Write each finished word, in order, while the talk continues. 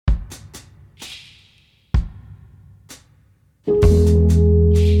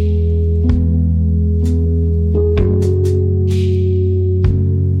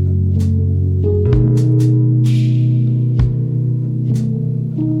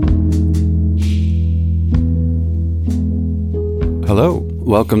Hello,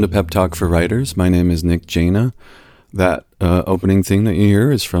 welcome to Pep Talk for Writers. My name is Nick Jaina. That opening thing that you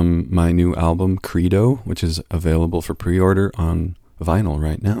hear is from my new album, Credo, which is available for pre-order on vinyl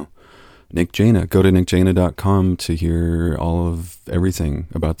right now. Nick Jaina. Go to nickjaina.com to hear all of everything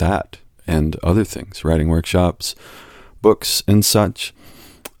about that and other things, writing workshops, books, and such.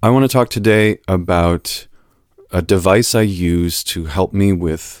 I want to talk today about a device I use to help me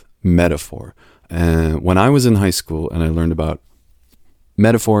with metaphor. When I was in high school and I learned about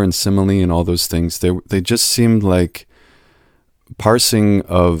metaphor and simile and all those things, they just seemed like parsing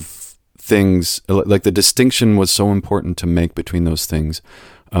of things, like the distinction was so important to make between those things.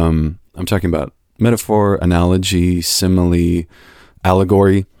 I'm talking about metaphor, analogy, simile,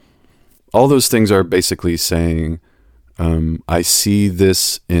 allegory. All those things are basically saying, I see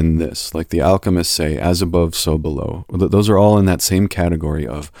this in this, like the alchemists say, as above, so below. Those are all in that same category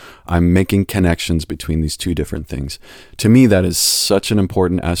of I'm making connections between these two different things. To me, that is such an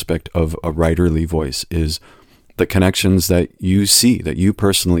important aspect of a writerly voice, is the connections that you see, that you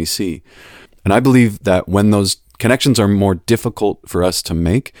personally see. And I believe that when those connections are more difficult for us to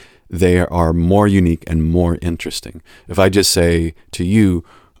make, they are more unique and more interesting. If I just say to you,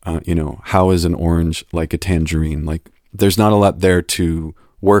 how is an orange like a tangerine? Like, there's not a lot there to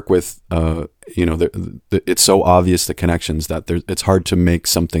work with. It's so obvious, the connections, that it's hard to make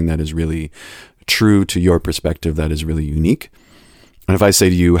something that is really true to your perspective, that is really unique. And if I say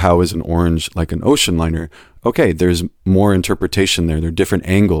to you, how is an orange like an ocean liner? Okay, there's more interpretation there. There are different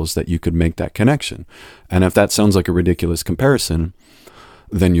angles that you could make that connection. And if that sounds like a ridiculous comparison,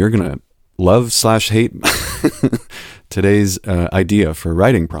 then you're going to love/hate today's idea for a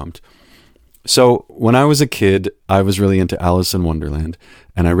writing prompt. So when I was a kid, I was really into Alice in Wonderland,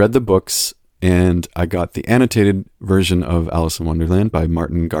 and I read the books, and I got the annotated version of Alice in Wonderland by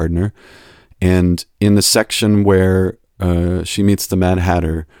Martin Gardner. And in the section where she meets the Mad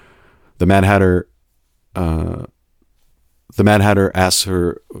Hatter, the Mad Hatter asks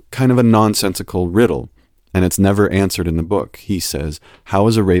her kind of a nonsensical riddle, and it's never answered in the book. He says, "How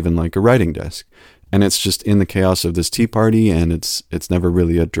is a raven like a writing desk?" And it's just in the chaos of this tea party, and it's never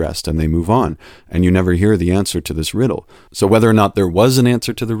really addressed, and they move on, and you never hear the answer to this riddle. So whether or not there was an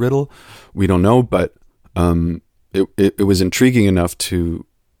answer to the riddle, we don't know, but it was intriguing enough to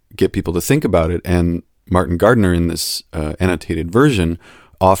get people to think about it. And Martin Gardner, in this annotated version,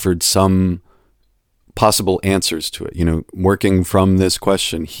 offered some possible answers to it. Working from this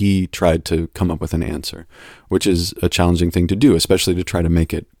question, he tried to come up with an answer, which is a challenging thing to do, especially to try to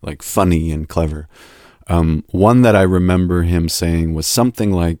make it like funny and clever. One that I remember him saying was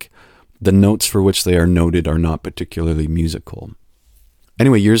something like, the notes for which they are noted are not particularly musical.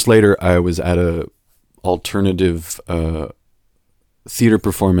 Anyway, years later, I was at a alternative theater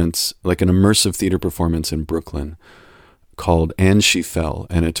performance, like an immersive theater performance in Brooklyn called And She Fell.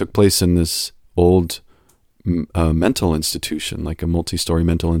 And it took place in this old mental institution, like a multi-story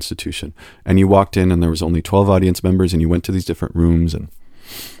mental institution. And you walked in and there was only 12 audience members, and you went to these different rooms, and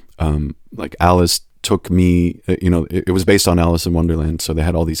like Alice took me, it was based on Alice in Wonderland. So they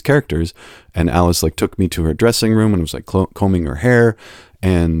had all these characters, and Alice like took me to her dressing room and was like combing her hair.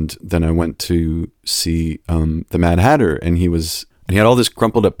 And then I went to see the Mad Hatter, and he had all this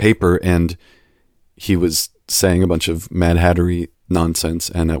crumpled up paper, and he was saying a bunch of Mad Hattery nonsense.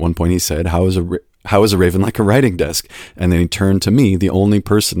 And at one point he said, how is a raven like a writing desk? And then he turned to me, the only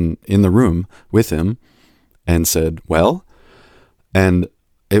person in the room with him, and said, well, and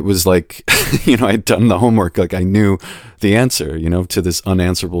it was like, I'd done the homework. Like I knew the answer, to this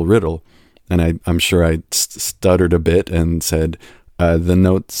unanswerable riddle. And I'm sure I stuttered a bit and said, the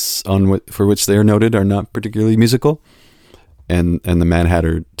notes for which they are noted are not particularly musical. And the Mad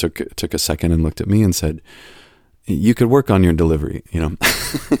Hatter took a second and looked at me and said, you could work on your delivery,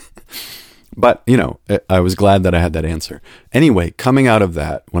 But, I was glad that I had that answer. Anyway, coming out of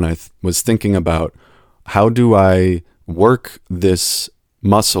that, when I was thinking about how do I work this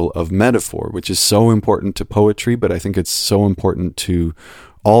muscle of metaphor, which is so important to poetry, but I think it's so important to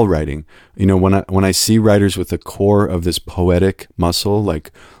all writing. When I see writers with the core of this poetic muscle,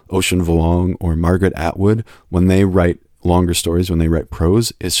 like Ocean Vuong or Margaret Atwood, when they write longer stories, when they write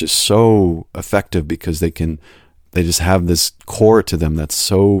prose, it's just so effective because they just have this core to them that's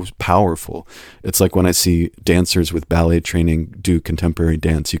so powerful. It's like when I see dancers with ballet training do contemporary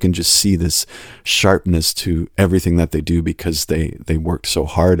dance, you can just see this sharpness to everything that they do because they worked so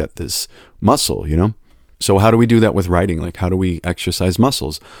hard at this muscle, So how do we do that with writing? Like, how do we exercise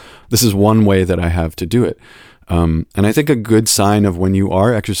muscles? This is one way that I have to do it. And I think a good sign of when you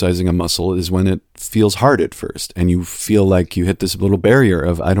are exercising a muscle is when it feels hard at first and you feel like you hit this little barrier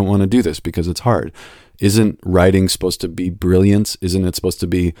of, I don't want to do this because it's hard. Isn't writing supposed to be brilliance? Isn't it supposed to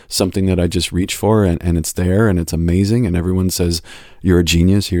be something that I just reach for and it's there and it's amazing and everyone says, you're a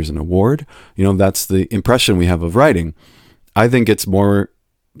genius, here's an award? That's the impression we have of writing. I think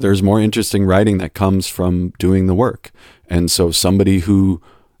there's more interesting writing that comes from doing the work. And so somebody who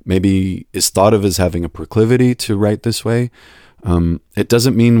maybe is thought of as having a proclivity to write this way, it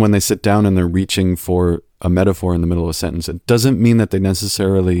doesn't mean when they sit down and they're reaching for a metaphor in the middle of a sentence, it doesn't mean that they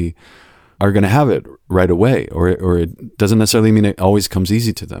necessarily are going to have it right away, or it doesn't necessarily mean it always comes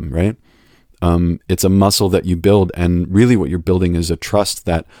easy to them, right? It's a muscle that you build, and really what you're building is a trust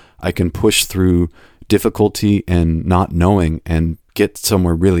that I can push through difficulty and not knowing and get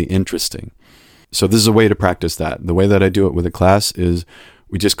somewhere really interesting. So this is a way to practice that. The way that I do it with a class is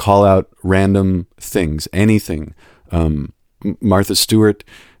we just call out random things, anything. Martha Stewart,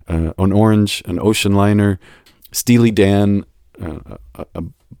 an orange, an ocean liner, Steely Dan, a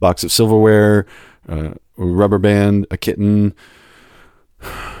box of silverware, a rubber band, a kitten,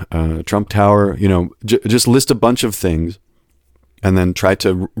 Trump Tower, just list a bunch of things and then try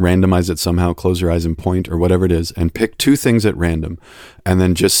to randomize it somehow, close your eyes and point or whatever it is, and pick 2 things at random and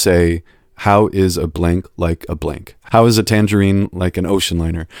then just say, how is a blank like a blank? How is a tangerine like an ocean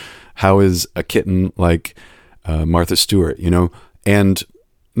liner? How is a kitten like Martha Stewart, And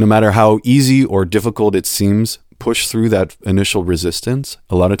no matter how easy or difficult it seems, push through that initial resistance.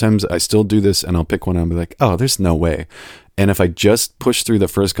 A lot of times I still do this and I'll pick one and I'll be like, oh, there's no way. And if I just push through the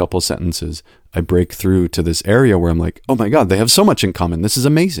first couple sentences, I break through to this area where I'm like, oh my God, they have so much in common. This is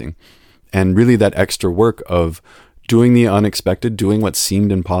amazing. And really that extra work of doing the unexpected, doing what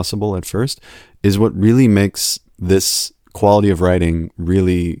seemed impossible at first, is what really makes this quality of writing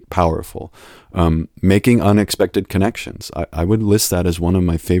really powerful. Making unexpected connections. I would list that as one of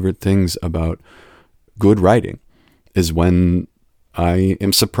my favorite things about good writing, is when I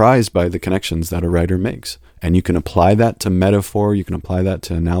am surprised by the connections that a writer makes. And you can apply that to metaphor, you can apply that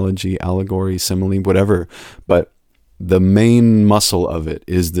to analogy, allegory, simile, whatever. But the main muscle of it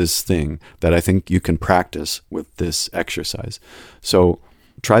is this thing that I think you can practice with this exercise. So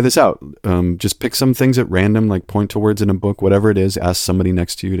try this out. Just pick some things at random, like point to words in a book, whatever it is. Ask somebody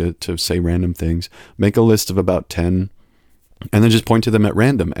next to you to say random things. Make a list of about 10, and then just point to them at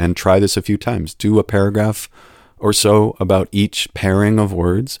random and try this a few times. Do a paragraph or so about each pairing of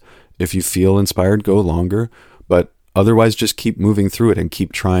words. If you feel inspired, go longer, but otherwise just keep moving through it and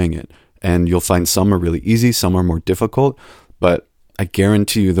keep trying it. And you'll find some are really easy, some are more difficult, but I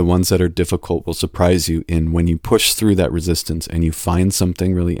guarantee you the ones that are difficult will surprise you in when you push through that resistance and you find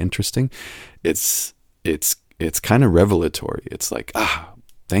something really interesting. It's kind of revelatory. It's like,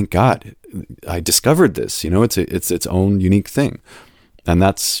 thank God I discovered this. It's its own unique thing. And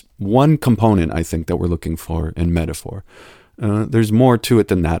that's one component I think that we're looking for in metaphor. There's more to it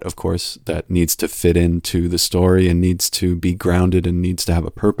than that, of course, that needs to fit into the story and needs to be grounded and needs to have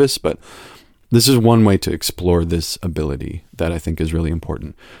a purpose. But this is one way to explore this ability that I think is really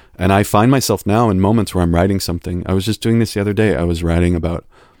important. And I find myself now in moments where I'm writing something. I was just doing this the other day. I was writing about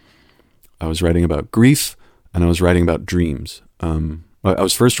grief, and I was writing about dreams. I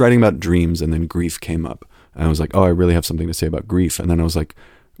was first writing about dreams, and then grief came up. And I was like, oh, I really have something to say about grief. And then I was like,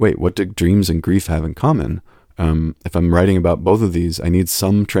 wait, what do dreams and grief have in common? If I'm writing about both of these, I need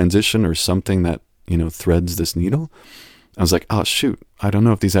some transition or something that, threads this needle. I was like, oh, shoot, I don't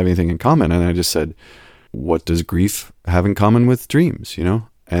know if these have anything in common. And I just said, what does grief have in common with dreams,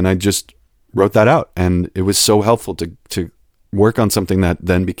 And I just wrote that out. And it was so helpful to work on something that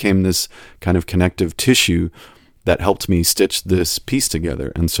then became this kind of connective tissue that helped me stitch this piece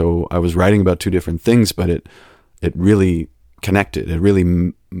together. And so I was writing about 2 different things, but it really connected. It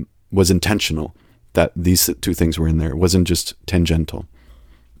really was intentional that these 2 things were in there. It wasn't just tangential.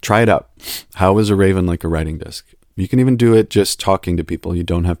 Try it out. How is a raven like a writing desk? You can even do it just talking to people. You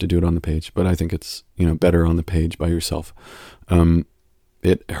don't have to do it on the page, but I think it's, better on the page by yourself.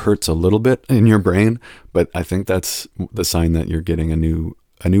 It hurts a little bit in your brain, but I think that's the sign that you're getting a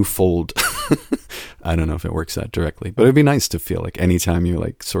new fold. I don't know if it works that directly, but it'd be nice to feel like anytime you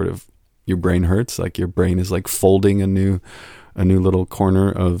your brain hurts, like your brain is like folding a new little corner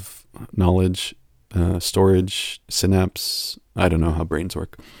of knowledge, storage, synapse. I don't know how brains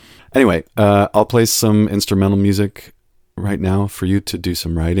work. Anyway, I'll play some instrumental music right now for you to do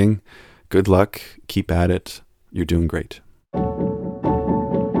some writing. Good luck. Keep at it. You're doing great.